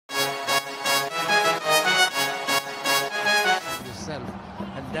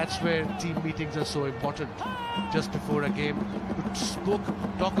that's where team meetings are so important. Just before a game,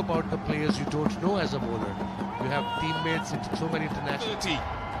 talk about the players you don't know as a bowler. You have teammates in so many international teams.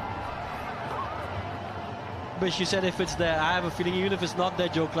 But she said if it's there, I have a feeling even if it's not there,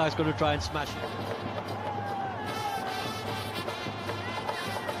 Joe Clark's going to try and smash it.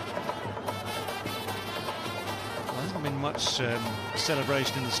 There hasn't been much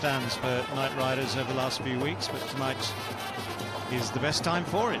celebration in the stands for Night Riders over the last few weeks, but tonight is the best time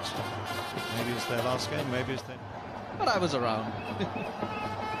for it. Maybe it's their last game, maybe it's their... But I was around.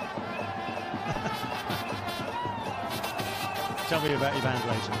 Tell me about your band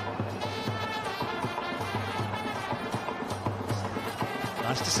later.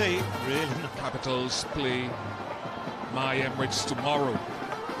 Nice to see, really. Capitals play My Emirates tomorrow,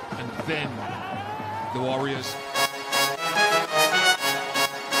 and then the Warriors